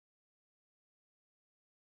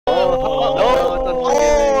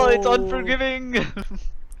it's Unforgiving!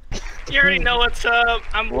 You already know what's up.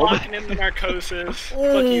 I'm locking in the narcosis.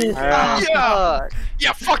 Fuck you.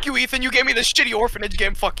 Yeah, fuck you, Ethan. You gave me this shitty orphanage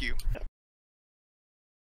game. Fuck you.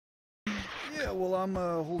 Yeah, well, I'm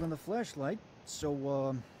holding the flashlight,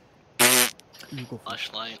 so you go.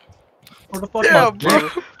 Flashlight. What the fuck? Yeah, bro.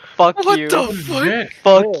 Fuck What you. the fuck?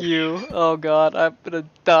 Fuck you. Oh god, I'm gonna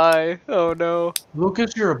die. Oh no.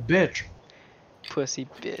 Lucas, you're a bitch. Pussy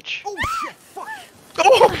bitch. Oh shit! Fuck!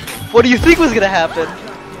 Oh! What do you think was gonna happen?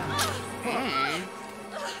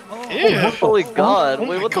 Yeah. Holy god. Oh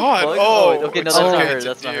Wait, my what God. the fuck? Oh, okay, no, it's that's not okay, her. it's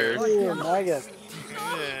That's a not her. deer. Maggot.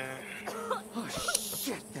 Yeah. Oh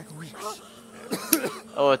shit! That reeks.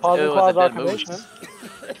 Oh, it was a dead moose.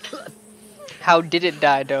 How did it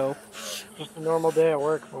die, though? Just a normal day at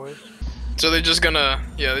work, boys. So they're just gonna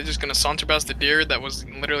saunter past the deer that was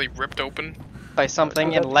literally ripped open. By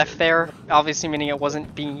something and left there, obviously meaning it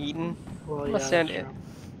wasn't being eaten. Well, Let's stand it.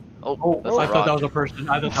 Oh, that's I a thought that rock. was a person.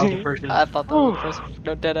 I thought that was a person. I thought that was a person.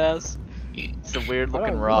 No dead ass. It's a weird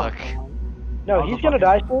looking rock. No, he's gonna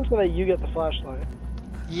die soon so that you get the flashlight.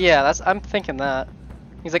 Yeah, I'm thinking that.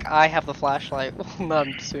 He's like, I have the flashlight. Not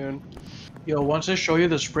soon. Yo, once I show you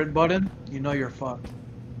the sprint button, you know you're fucked.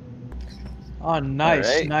 Oh, nice,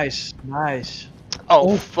 Alright. nice.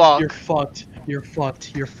 Oh, fuck. You're fucked. You're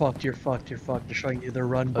fucked. You're fucked. You're fucked. You're fucked. They're showing you the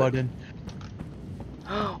run button.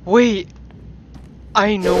 Wait.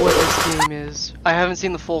 I know what this game is. I haven't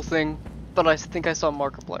seen the full thing, but I think I saw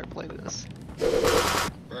Markiplier play this.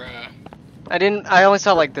 Bruh. I only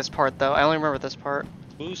saw like this part though. I only remember this part.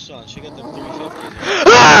 Boost on, she got them 350s.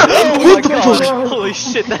 Oh my god! Holy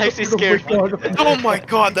shit, that actually scared me. Oh my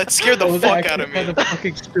god, that scared the fuck out of me. That was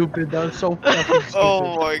fucking stupid. That was so fucking stupid.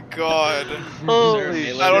 Oh my god. Holy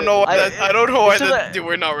shit. I don't know why I don't know why Should've-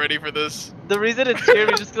 we're not ready for this. The reason it scared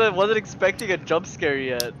me is just because I wasn't expecting a jump scare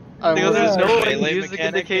yet. I Because there's no was. like, Melee music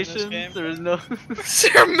mechanic in this indications, game? there was no... Is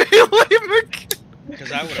there a melee mechanic?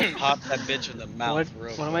 Because I would have popped that bitch in the mouth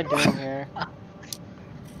real What am I doing here?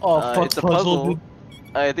 Oh, fuck It's a puzzle, puzzle. dude.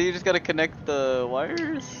 I think you just gotta connect the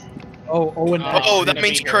wires? Oh, and X. Oh, that gonna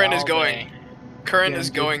means be here current all is going. day. Current Yeah, is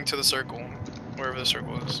dude. going to the circle. Wherever the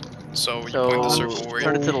circle is. So you So, point the circle where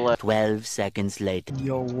turn it you to the left. 12 seconds later.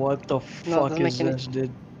 Yo, what the No, fuck doesn't is make any- this,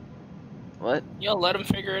 dude? What? Yo, let him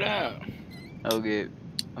figure it out. Okay.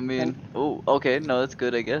 I mean, oh, okay, no, that's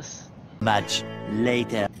good, I guess. Much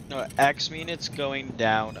later. No, X means it's going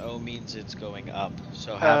down, O means it's going up.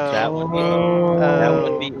 So have that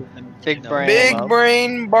would be Big brain. Big Well.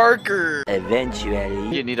 brain Barker.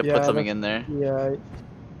 Eventually. You need to Yeah, put something that's- in there. Yeah.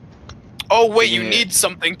 Oh wait, you Yeah. need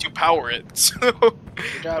something to power it. So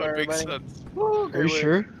job, that makes everybody. sense. Are you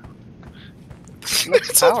sure?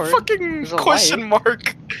 It's a powered. fucking There's a question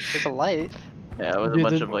mark. There's a light. Yeah, it was a Dude,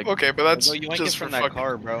 bunch the- of like... Okay, but that's No, you might just get for from that fucking.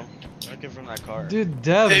 car, bro. You might get from that car. Dude,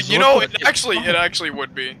 Devs. You what know, the- it actually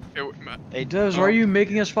would be. Hey, Devs, why are you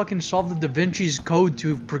making us fucking solve the Da Vinci's code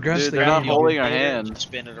to progress Dude, the they're not game? holding our Spin it, hand.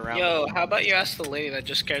 Spin it around. Yo, how about you ask the lady that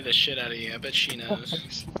just scared the shit out of you? I bet she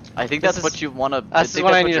knows. I think This that's is- what you wanna... That's think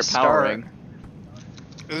what I that's need you're to start. Is powering.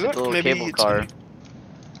 it? The little Maybe cable it's- car.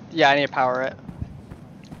 Yeah, I need to power it.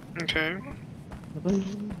 Okay.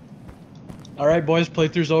 Alright, boys,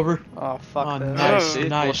 playthrough's over. Oh, fuck Oh, this. nice, See?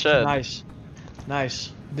 nice, Bullshit.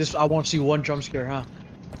 nice. This, I won't see one jump scare, huh?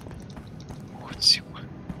 What's it?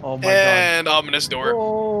 Oh my And ominous god. door.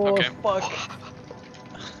 Oh, Okay. fuck.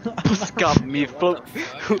 Got me. What the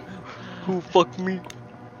fuck? Who fucked me?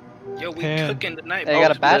 Yo, we Pan. cooking tonight. Hey, I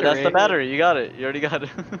got a boys. battery. That's the battery. You got it. You already got it.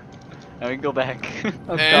 Now we can go back.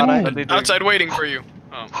 Oh And god, I need to... outside waiting for you.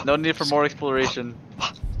 Oh. No need for more exploration.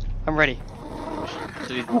 I'm ready.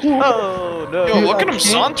 Oh no! Yo, look at him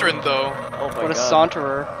sauntering though. Oh my Uh, god! Oh, What a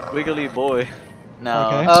saunterer! Wiggly boy. No.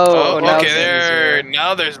 Okay. Oh, now okay, it's there.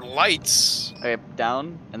 Now there's lights. Okay,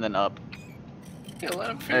 down and then up. Yeah, let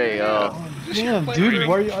him figure There you it go. out. Damn, dude,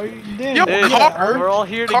 why are you damn, Yo, dude, car- We're all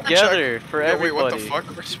here car together for Yo, wait, everybody. what the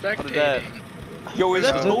fuck? Respect What is that? Yo, is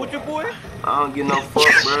that Is it- Soldier Boy? I don't get no fuck,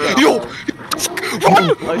 bro. Yo! Run!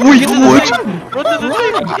 Wait, what? Run to the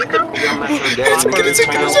thing! I'm not your dad. It's I'm okay, it's turn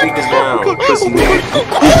okay, your it's speakers down. Pussy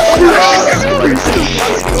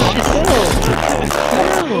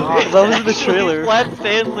That was in the trailer. Flat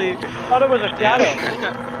Stanley. I thought it was a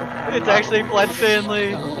shadow. It's actually Flat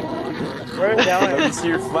Stanley. Where's it down? Let's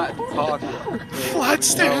hear flat talk. Flat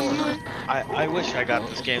Stanley. I wish I got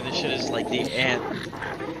this game. This shit is like the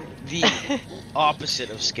opposite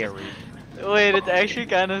of scary. Wait, it's actually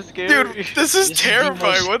kind of scary. Dude, this is the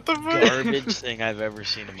terrifying. most What the fuck? Garbage thing I've ever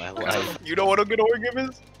seen in my life. You know what a good organ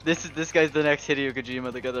is? This guy's the next Hideo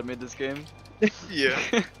Kojima, the guy that made this game. Yeah.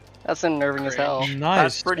 That's unnerving as hell. Nice,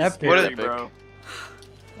 That's pretty epic. What is scary, bro.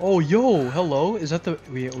 Oh, yo, hello. Is that the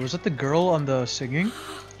wait, was that the girl on the singing?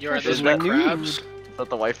 You're at She's those red nude. crabs. Is that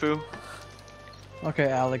the waifu? Okay,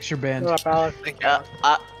 Alex, you're banned. What up, Alex? Did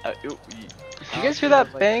you guys hear that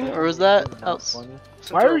bang, or was that outside?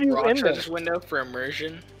 Why are you in Through there? this window for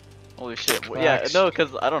immersion? Holy shit. Yeah, no, cause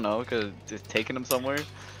I don't know, cause it's taking him somewhere.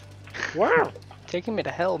 Wow. Taking me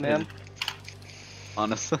to hell, man.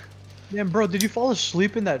 Honestly. Damn, bro, did you fall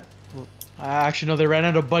asleep in that? Actually, no, they ran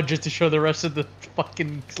out of budget to show the rest of the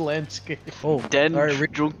fucking landscape. Oh, Den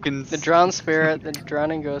alright, drunken. The drowned spirit, the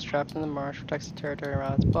drowning ghost trapped in the marsh, protects the territory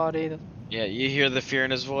around its body. Yeah, you hear the fear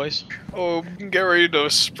in his voice? Oh, get ready to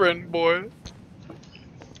sprint, boy.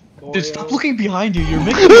 dude, stop looking behind you. You're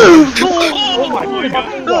making. Oh my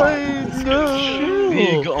god.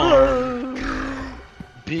 Big arm.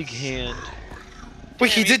 Big hand.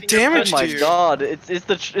 Wait, he did damage Oh my to you. god, it's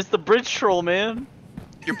the bridge troll, man.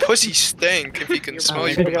 Your pussy stank if he can smell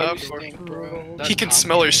you pussy from that Stink, far. bro. He can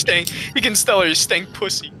smell her stank. He can smell her stank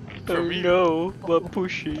pussy. Oh no, but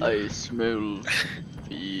pushy. I smell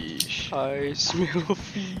fish. I smell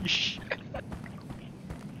fish.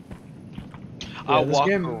 I'll this walk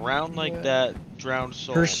game- around like that, drowned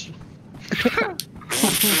soul.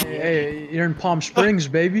 Hey, you're in Palm Springs,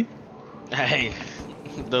 baby. Hey,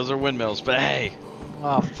 those are windmills, but hey.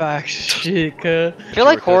 Oh, facts. Shit, cuh. I feel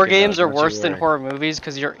like We're horror cooking games up, are don't you worse than worry. horror movies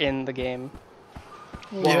because you're in the game.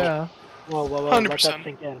 Yeah. Whoa, let that 100%.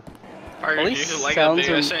 sink in. Are At you least like that sounds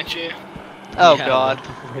video I and- sent you? Oh Yeah, god. What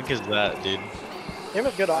the frick is that, dude? Game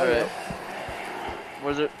has good audio. Alright.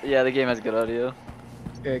 Was it? Yeah, the game has good audio.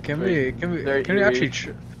 Yeah, can Very- we very actually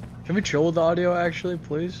eerie. can we chill with the audio actually,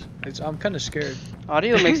 please? I'm kind of scared.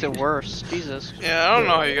 Audio makes it worse. Jesus. Yeah, I don't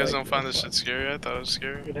know how you guys don't find this shit scary. I thought it was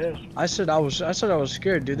scary. It is. I said I was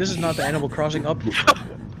scared, dude. This is not the Animal Crossing up.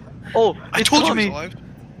 Oh, I it told you caught he was me. alive.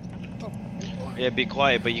 Yeah, be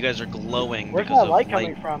quiet, but you guys are glowing Where's because that of light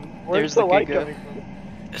light. coming from? Where's There's the the light Giga. coming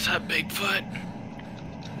from? Is that Bigfoot?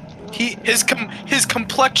 His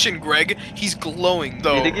complexion, Greg. He's glowing Do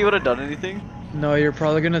though. you think he would have done anything? No, you're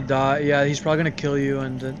probably gonna die. Yeah, he's probably gonna kill you,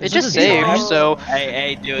 and then It just saved, so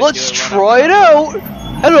Hey, do it. let's do it, try it out.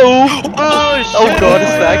 Hello. Oh god,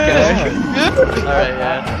 it's that guy. Alright,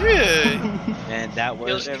 yeah. Yeah. And that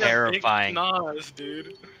was He got terrifying. big Nas,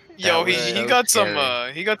 dude. Yo, That he was got some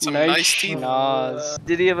scary. he got some nice teeth. Nas.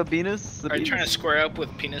 Did he have a penis? Are you trying to square up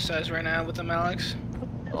with penis size right now with them, Alex?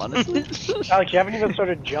 Honestly? Alex, you haven't even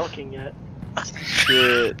started jelking yet.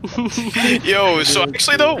 Shit. Yo, so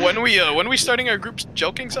actually though, when we starting our group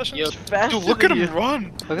joking sessions? Yo, Faster Dude, look at than him you.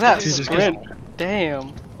 run. Look at that Jesus sprint.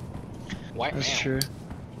 Damn. white That's man. true.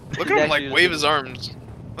 Look He at him actually like just- wave his arms.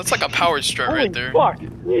 That's like a power strut Holy right there. fuck! He's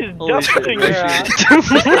Holy shit, dusting your ass.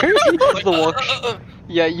 The walk.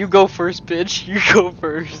 Yeah, you go first, bitch. You go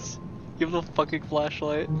first. Give the fucking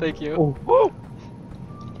flashlight. Thank you. Oh. Woo!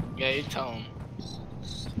 Yeah, you tell him.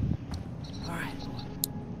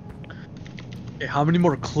 Hey, how many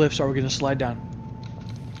more cliffs are we gonna slide down?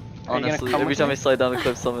 Are you gonna Honestly, come every with time me? I slide down the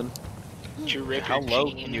cliff, someone. Did you rip How your low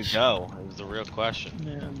can you jeans? go? Is the real question.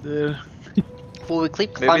 Yeah, dude. Well, we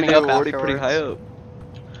keep Maybe climbing they up were already pretty afterwards. high up.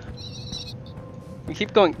 We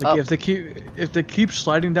keep going Like, up. if they keep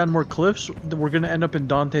sliding down more cliffs, then we're gonna end up in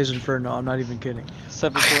Dante's Inferno. I'm not even kidding.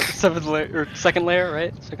 Seventh layer, or second layer,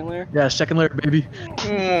 right? Second layer? Yeah, second layer, baby.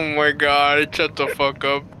 Oh my god, shut the fuck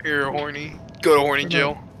up. You're horny. Go to horny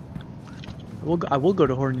jail. I will go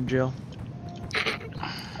to Horny Jail.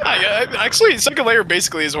 Actually, second layer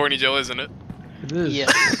basically is horny jail, isn't it? It is.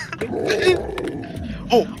 Yes.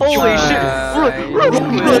 Oh, Holy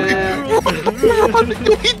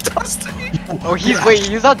he dusted me. Oh,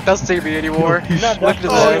 he's not dusting me anymore. Not Look at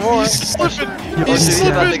dusting this. anymore. He's slipping. Yo, He's He's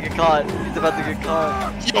about to slipping. get caught. He's about to get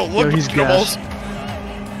caught. Yo, look, he's Snowballs.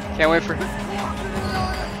 Can't wait for.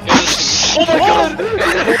 Oh my god!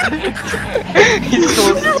 He's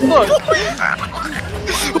close as fuck.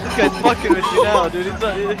 This guy's fucking with you now, dude. He's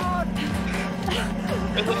not.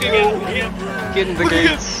 Looking at him. Get in the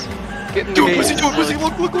gates. Get in the Do it, gates. pussy, do it, pussy.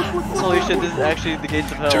 Look. Holy shit, this is actually the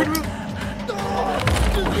gates of hell. Dude,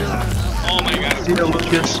 Oh my god. See ya,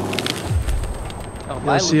 Lucas. Oh,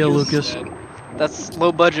 Yeah, see ya, Lucas. That's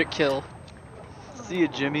low budget kill. See you,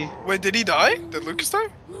 Jimmy. wait, did he die? Did Lucas die?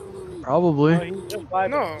 Probably.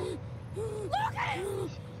 No.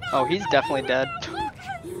 Oh, he's definitely dead.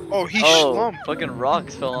 Oh, he Oh, slumped. fucking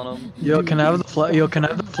rocks fell on him. Yo, can I have the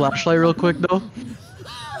flashlight real quick though?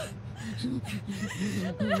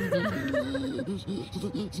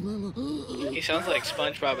 He sounds like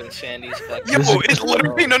SpongeBob and Sandy's Yo, This is- it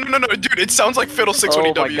literally no, dude. It sounds like Fiddlesticks when Oh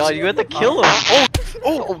he my W's. god, you had to kill him. Oh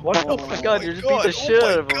Oh, What? Oh my god, you're just beating the shit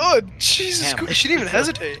out of him. Oh my god, Jesus Damn. Christ, she didn't even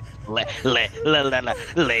hesitate.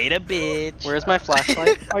 Later, bitch. Where's my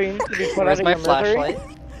flashlight? Oh, you need to be put Where's out of my your misery? flashlight?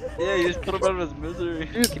 Yeah, you just put him out of his misery.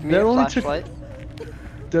 Give me That a only took- flashlight.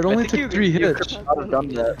 That only think took 3 you hits. could not have done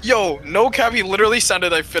that. Yo, no cap, he literally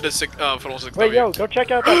sounded like fit as Fiddle Six. Wait, yo, go check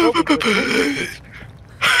out that movie.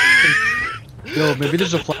 There's Yo, maybe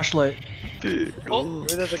there's a flashlight. maybe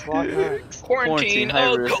there's a Glock 9. Quarantine. high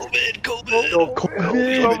Oh, risk. COVID.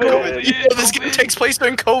 COVID. Yeah, this game takes place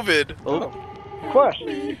during COVID. Oh,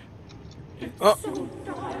 Question.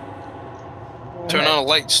 Turn on a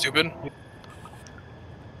light, stupid.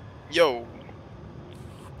 Yo,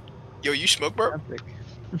 you smoke, bro?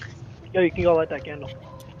 Yo, you can go light that candle.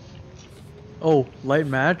 Oh, light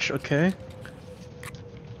match, okay.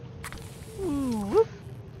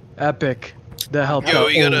 Epic. That helped Yo,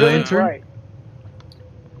 out. you Oh, gotta- lantern? Right.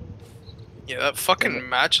 Yeah, that fucking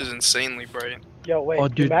match is insanely bright. Yo, wait. Oh,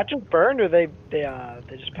 do dude. matches burn or they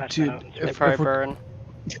just patch Dude, it out? If I burn.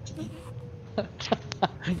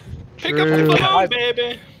 Pick up the True. phone,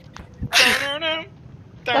 baby.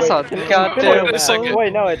 That's not Wait, goddamn. Wait a second.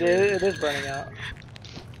 Wait, no, it is burning out.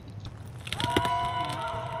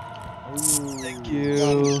 Thank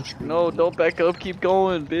you. no, don't back up, keep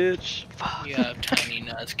going, bitch. You have tiny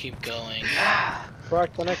nuts. Keep going.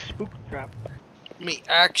 Rock the next spook trap. Let me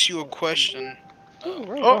ask you a question.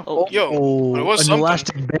 Oh, Oh, yo, Oh, it was an something.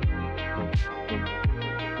 elastic band.